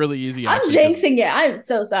 Maybe it's really easy I'm actually because jinxing it. I'm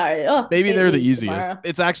so sorry. Oh, maybe they they're the lose easiest. tomorrow.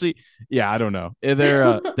 It's actually, yeah, I don't know.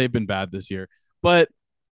 They've been bad this year, but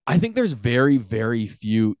I think there's very, very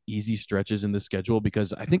few easy stretches in the schedule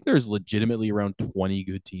because I think there's legitimately around 20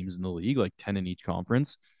 good teams in the league, like 10 in each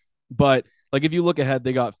conference. But like if you look ahead,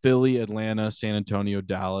 they got Philly, Atlanta, San Antonio,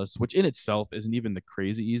 Dallas, which in itself isn't even the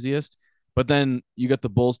crazy easiest. But then you got the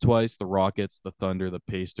Bulls twice, the Rockets, the Thunder, the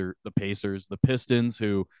Pacers, the Pistons,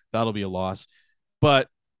 who that'll be a loss. But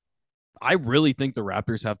I really think the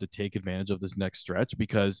Raptors have to take advantage of this next stretch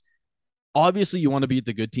because obviously you want to beat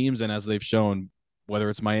the good teams, and as they've shown, whether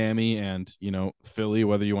it's Miami and Philly,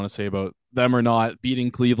 whether you want to say about them or not,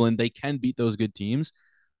 beating Cleveland, they can beat those good teams.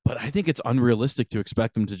 But I think it's unrealistic to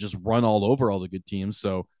expect them to just run all over all the good teams.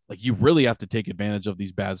 So like you really have to take advantage of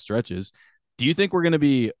these bad stretches. Do you think we're going to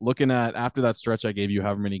be looking at after that stretch I gave you,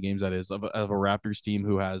 however many games that is, of a Raptors team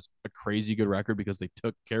who has a crazy good record because they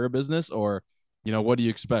took care of business, or what do you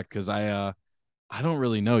expect? Because I don't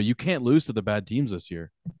really know. You can't lose to the bad teams this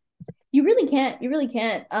year. You really can't. You really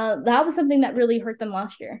can't. That was something that really hurt them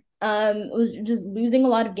last year. It was just losing a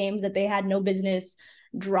lot of games that they had no business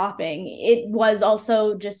dropping. It was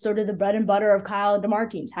also just sort of the bread and butter of Kyle and DeMar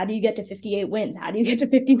teams. How do you get to 58 wins? How do you get to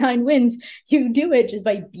 59 wins? You do it just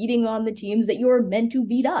by beating on the teams that you are meant to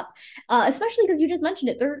beat up. Especially because you just mentioned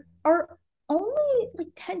it. There are only like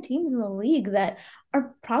 10 teams in the league that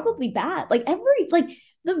are probably bad. Like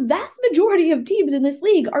the vast majority of teams in this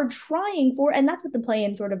league are trying for, and that's what the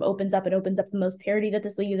play-in sort of opens up. It opens up the most parity that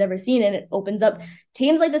this league has ever seen, and it opens up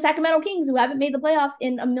teams like the Sacramento Kings, who haven't made the playoffs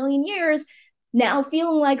in a million years, now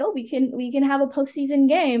feeling like, oh, we can have a postseason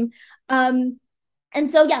game. And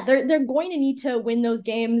so yeah, they're going to need to win those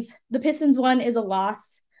games. The Pistons one is a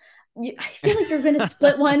loss. I feel like you're going to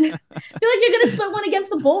split one. I feel like you're going to split one against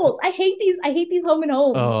the Bulls. I hate these. I hate these home and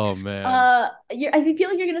homes. Oh man. I feel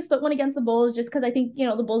like you're going to split one against the Bulls just because I think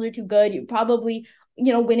the Bulls are too good. You probably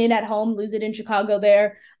win it at home, lose it in Chicago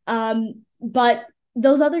there. But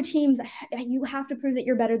those other teams, you have to prove that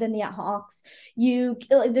you're better than the Hawks.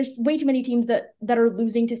 There's way too many teams that are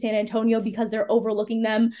losing to San Antonio because they're overlooking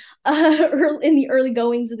them in the early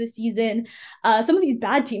goings of the season. Some of these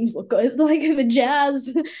bad teams look good, like the Jazz,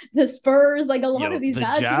 the Spurs. Like a lot of Yo, these the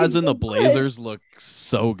bad Jazz teams and the look good. Blazers look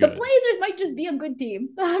so The good. Blazers might just be a good team.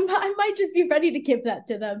 I might just be ready to give that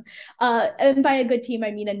to them. And by a good team,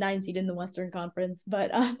 I mean a 9 seed in the Western Conference.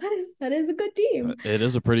 But that is a good team. It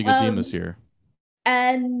is a pretty good team this Um, year.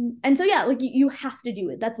 and so yeah, like you have to do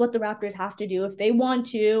it. That's what the Raptors have to do if they want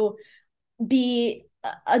to be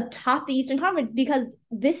atop the Eastern Conference, because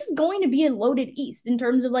this is going to be a loaded East in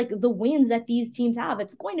terms of like the wins that these teams have.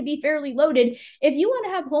 It's going to be fairly loaded. If you want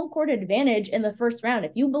to have home court advantage in the first round,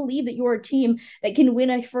 if you believe that you're a team that can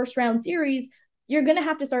win a first round series, you're going to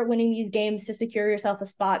have to start winning these games to secure yourself a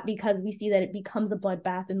spot, because we see that it becomes a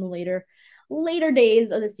bloodbath in the later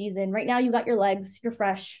days of the season. Right now, you got your legs, you're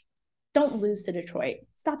fresh. Don't lose to Detroit.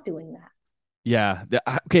 Stop doing that. Yeah.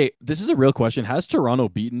 Okay, this is a real question. Has Toronto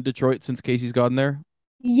beaten Detroit since Casey's gotten there?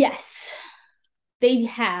 Yes, they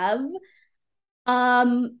have.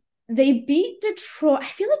 Um, they beat Detroit. I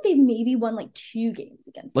feel like they've maybe won like 2 games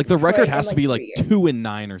against Like the record Detroit in has to like be like 3 years.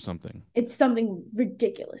 2-9 or something. It's something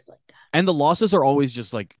ridiculous like that. And the losses are always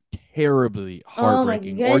just like terribly Oh my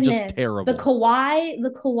heartbreaking or just goodness. terrible. The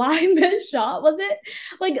Kawhi missed shot, was it?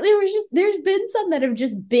 Like there's been some that have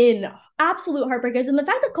just been absolute heartbreakers. And the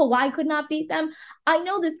fact that Kawhi could not beat them, I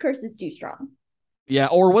know this curse is too strong. Yeah,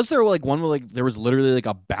 or was there like one where like there was literally like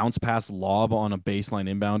a bounce pass lob on a baseline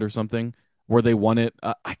inbound or something where they won it?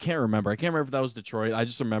 I can't remember. I can't remember if that was Detroit. I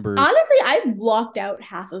just remember Honestly, I've blocked out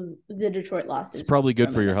half of the Detroit it's losses probably good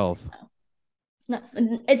from for my your memory health. now.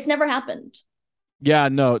 No, it's never happened. Yeah,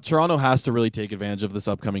 no, Toronto has to really take advantage of this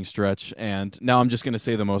upcoming stretch. And now I'm just going to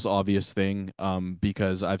say the most obvious thing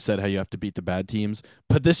because I've said how you have to beat the bad teams.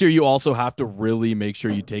 But this year, you also have to really make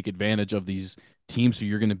sure you take advantage of these teams who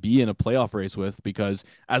you're going to be in a playoff race with. Because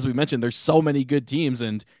as we mentioned, there's so many good teams.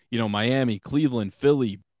 And, Miami, Cleveland,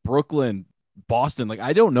 Philly, Brooklyn. Boston, like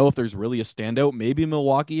I don't know if there's really a standout. Maybe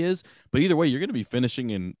Milwaukee is, but either way, you're going to be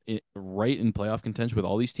finishing right in playoff contention with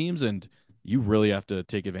all these teams, and you really have to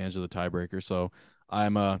take advantage of the tiebreaker. So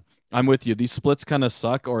I'm uh I'm with you. These splits kind of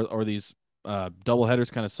suck, or these double headers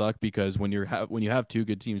kind of suck because when you have two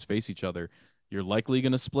good teams face each other, you're likely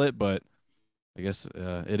going to split. But I guess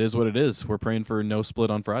it is what it is. We're praying for no split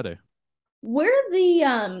on Friday. We're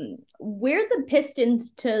the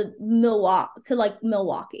Pistons to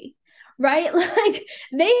Milwaukee, right? Like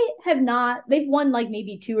they've won like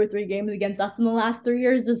maybe 2 or 3 games against us in the last 3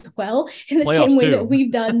 years as well, in the same Playoffs way that too.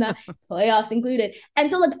 we've done that, playoffs included. And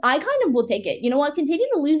so like I kind of will take it. You know what? Continue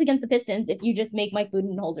to lose against the Pistons if you just make Mike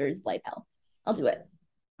Budenholzer's life hell. I'll do it.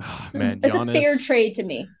 Man, It's a fair Giannis. trade to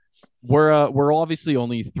me. We're obviously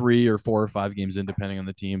only 3 or 4 or 5 games in, depending on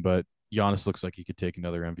the team, but Giannis looks like he could take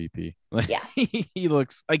another MVP. Like Yeah. he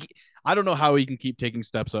looks like I don't know how he can keep taking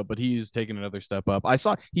steps up, but he's taking another step up. I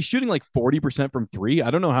saw he's shooting like 40% from three.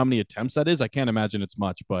 I don't know how many attempts that is. I can't imagine it's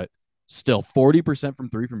much, but still 40% from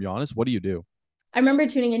three from Giannis. What do you do? I remember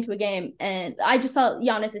tuning into a game and I just saw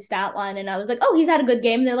Giannis' stat line and I was like, oh, he's had a good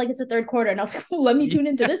game. And they're like, it's the third quarter. And I was like, well, let me tune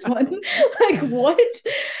into this one. Like, what?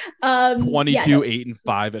 Yeah, 22, no. 8 and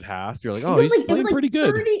 5 at half. You're like, oh, he's It was playing like pretty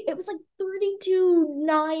good. 30, it was like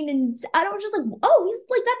 32-9. And I was just like, oh, he's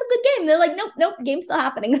like, that's a good game. And they're like, nope, nope, game's still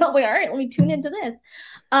happening. And I was like, all right, let me tune into this.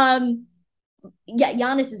 Um, yeah,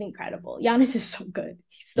 Giannis is incredible. Giannis is so good.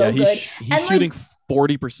 He's Yeah, so good. he's And like, shooting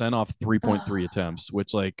 40% off uh, 3.3 attempts,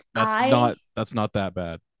 which like I that's not that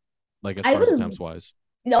bad. Like as I far as was attempts wise.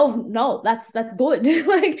 no, no, that's good.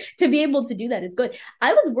 Like to be able to do that is good.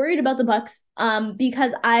 I was worried about the Bucks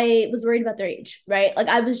because I was worried about their age, right? Like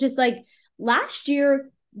I was just like last year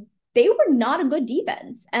they were not a good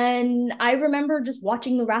defense. And I remember just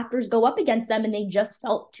watching the Raptors go up against them and they just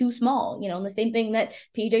felt too small, and the same thing that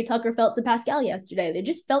PJ Tucker felt to Pascal yesterday. They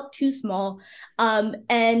just felt too small.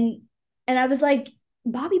 And I was like,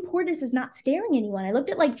 Bobby Portis is not scaring anyone. I looked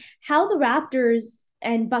at like how the Raptors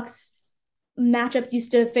and Bucks matchups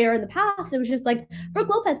used to fare in the past. It was just like Brooke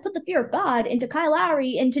Lopez put the fear of God into Kyle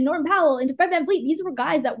Lowry, into Norm Powell, into Fred VanVleet. These were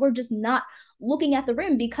guys that were just not looking at the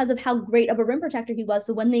rim because of how great of a rim protector he was.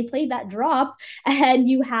 So when they played that drop and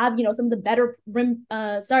you have, some of the better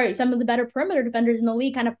some of the better perimeter defenders in the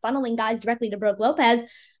league kind of funneling guys directly to Brooke Lopez,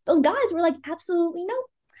 those guys were like, absolutely no,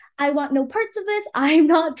 I want no parts of this. I'm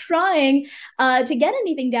not trying to get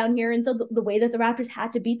anything down here. And so the way that the Raptors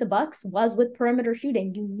had to beat the Bucks was with perimeter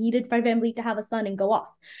shooting. You needed Fred VanVleet to have a son and go off.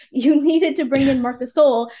 You needed to bring in Marc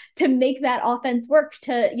Gasol to make that offense work.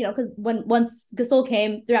 Because once Gasol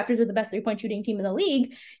came, the Raptors were the best 3-point shooting team in the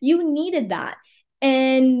league. You needed that,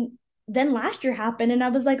 and then last year happened, and I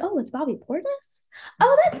was like, oh, it's Bobby Portis.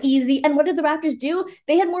 Oh, that's easy. And what did the Raptors do?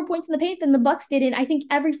 They had more points in the paint than the Bucks did in I think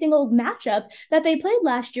every single matchup that they played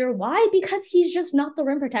last year. Why? Because he's just not the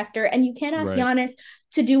rim protector, and you can't ask Right. Giannis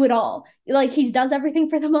to do it all. Like he does everything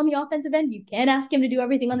for them on the offensive end. You can't ask him to do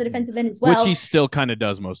everything on the defensive end as Which he well. still kind of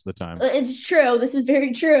does most of the time. It's true. This is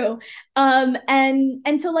very true.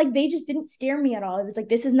 And so like they just didn't scare me at all. It was like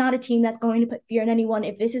this is not a team that's going to put fear in anyone.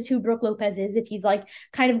 If this is who Brooke Lopez is, if he's like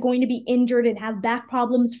kind of going to be injured and have back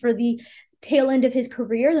problems for the tail end of his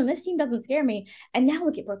career, then this team doesn't scare me. And now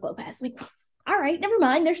look at Brooke Lopez. Like, all right, never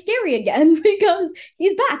mind. They're scary again because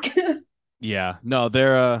he's back. Yeah. No,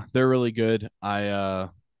 they're really good. I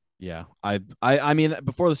mean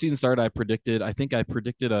before the season started I think I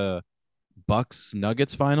predicted a Bucks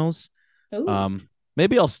Nuggets finals. Ooh.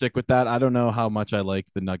 Maybe I'll stick with that. I don't know how much I like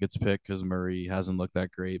the Nuggets pick because Murray hasn't looked that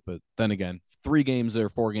great. But then again, 3 games or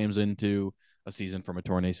 4 games into a season from a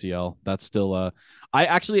torn ACL, that's still I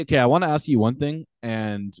actually okay. I want to ask you one thing,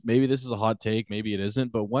 and maybe this is a hot take, maybe it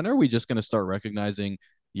isn't. But when are we just going to start recognizing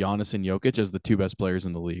Giannis and Jokic as the two best players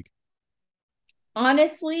in the league?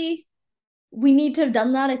 Honestly, we need to have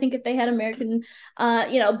done that. I think if they had American,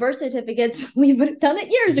 birth certificates, we would have done it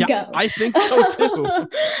years Yeah, ago. I think so too.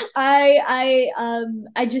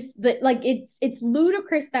 I just like it's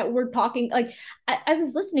ludicrous that we're talking. Like I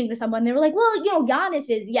was listening to someone, they were like, well, Giannis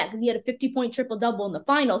is because he had a 50-point triple double in the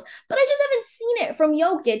finals, but I just haven't seen it from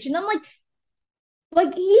Jokic, and I'm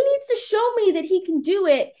like he needs to show me that he can do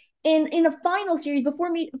it in a final series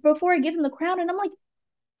before I give him the crown, and I'm like.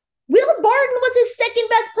 Will Barton was his second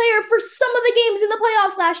best player for some of the games in the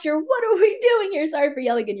playoffs last year. What are we doing here? Sorry for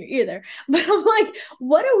yelling in your ear there. But I'm like,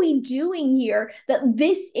 what are we doing here? That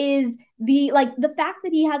this is the fact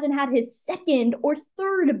that he hasn't had his second or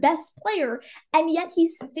third best player, and yet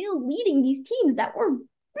he's still leading these teams that were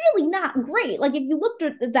really not great. Like if you looked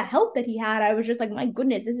at the help that he had, I was just like, my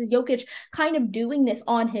goodness, this is Jokic kind of doing this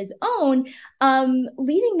on his own,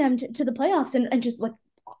 leading them to the playoffs and just like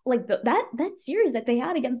like that series that they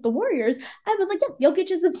had against the Warriors, I was like, yeah, Jokic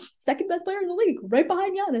is the second best player in the league, right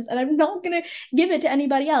behind Giannis, and I'm not gonna give it to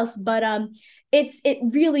anybody else. But it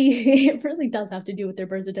really it really does have to do with their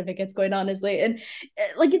birth certificates, quite honestly. And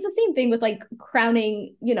like it's the same thing with like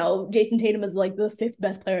crowning, Jason Tatum as like the fifth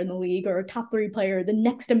best player in the league or a top three player, the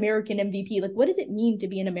next American MVP. Like, what does it mean to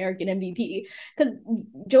be an American MVP? Because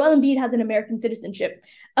Joel Embiid has an American citizenship.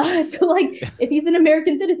 So like if he's an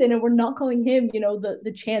American citizen and we're not calling him,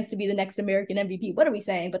 the chance to be the next American MVP, what are we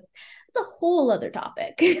saying? But it's a whole other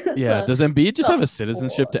topic. Yeah. Does Embiid just have a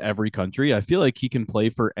citizenship whole... to every country? I feel like he can play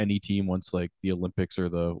for any team once like the Olympics or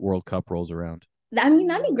the World Cup rolls around. I mean,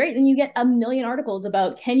 that'd be great. Then you get a million articles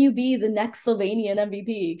about, can you be the next Slovenian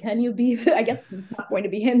MVP? Can you be, I guess it's not going to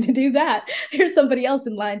be him to do that. There's somebody else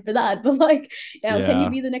in line for that. But like, can you Yeah.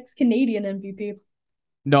 be the next Canadian MVP?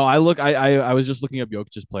 No, I was just looking up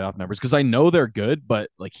Jokic's playoff numbers because I know they're good,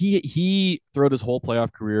 but like he throughout his whole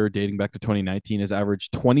playoff career dating back to 2019 has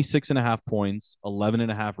averaged 26 and a half points, 11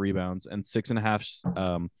 and a half rebounds, and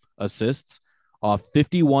 6.5 assists off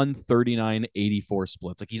 51, 39, 84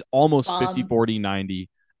 splits. Like he's almost 50, 40, 90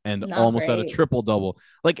 and Not almost at a great. triple double.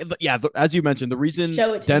 Like yeah, as you mentioned, the reason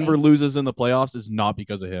Show it to Denver me. loses in the playoffs is not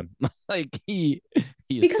because of him. Like he is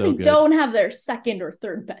Because so they good. don't have their second or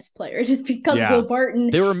third best player, just because Yeah. Will Barton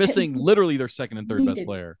They were missing literally their second and third best needed.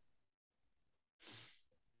 player.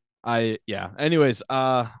 Yeah. Anyways,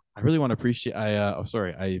 I really want to appreciate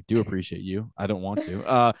sorry, I do appreciate you. I don't want to.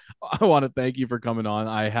 I want to thank you for coming on.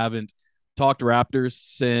 I haven't talked Raptors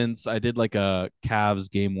since I did like a Cavs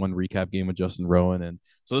game 1 recap game with Justin Rowan, and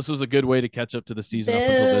so this was a good way to catch up to the season up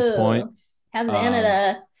until this point. Boo. Have Um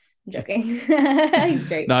Xanada. I'm joking. He's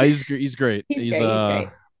great. no, he's great. He's great. He's great.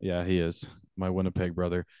 Yeah, he is. My Winnipeg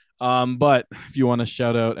brother. But if you want to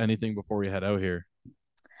shout out anything before we head out here.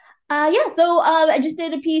 Yeah, so I just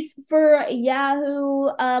did a piece for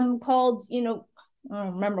Yahoo called, I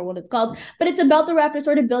don't remember what it's called, but it's about the Raptors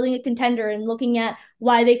sort of building a contender and looking at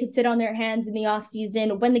why they could sit on their hands in the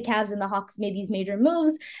offseason when the Cavs and the Hawks made these major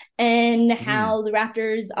moves, and how the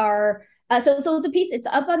Raptors are. So it's a piece. It's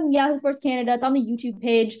up on Yahoo Sports Canada. It's on the YouTube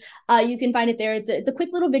page. You can find it there. It's a quick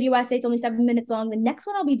little video essay. It's only 7 minutes long. The next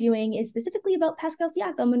one I'll be doing is specifically about Pascal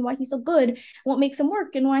Siakam and why he's so good, what makes him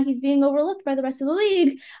work, and why he's being overlooked by the rest of the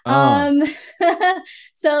league. Oh,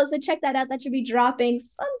 So check that out. That should be dropping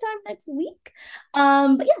sometime next week.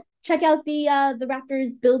 But yeah, check out the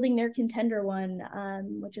Raptors building their contender one,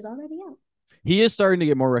 which is already out. he is starting to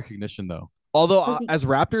get more recognition though. Although So as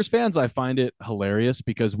Raptors fans, I find it hilarious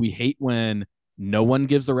because we hate when no one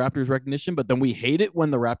gives the Raptors recognition, but then we hate it when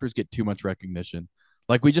the Raptors get too much recognition.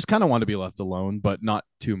 Like we just kind of want to be left alone, but not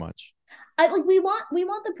too much. we want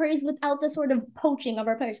the praise without the sort of poaching of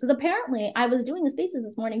our players, because apparently I was doing the spaces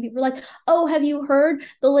this morning, people were like, oh, have you heard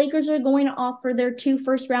the Lakers are going to offer their 2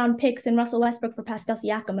 first-round picks in Russell Westbrook for Pascal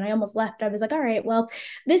Siakam? And I almost left. I was like, all right, well,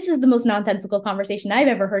 this is the most nonsensical conversation I've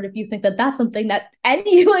ever heard if you think that that's something that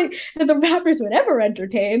any like that the Raptors would ever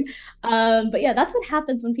entertain. But yeah, that's what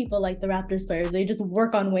happens when people like the Raptors players, they just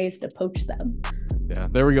work on ways to poach them. Yeah,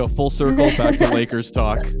 there we go. Full circle back to Lakers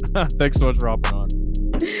talk. Thanks so much for hopping on.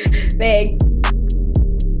 Thanks.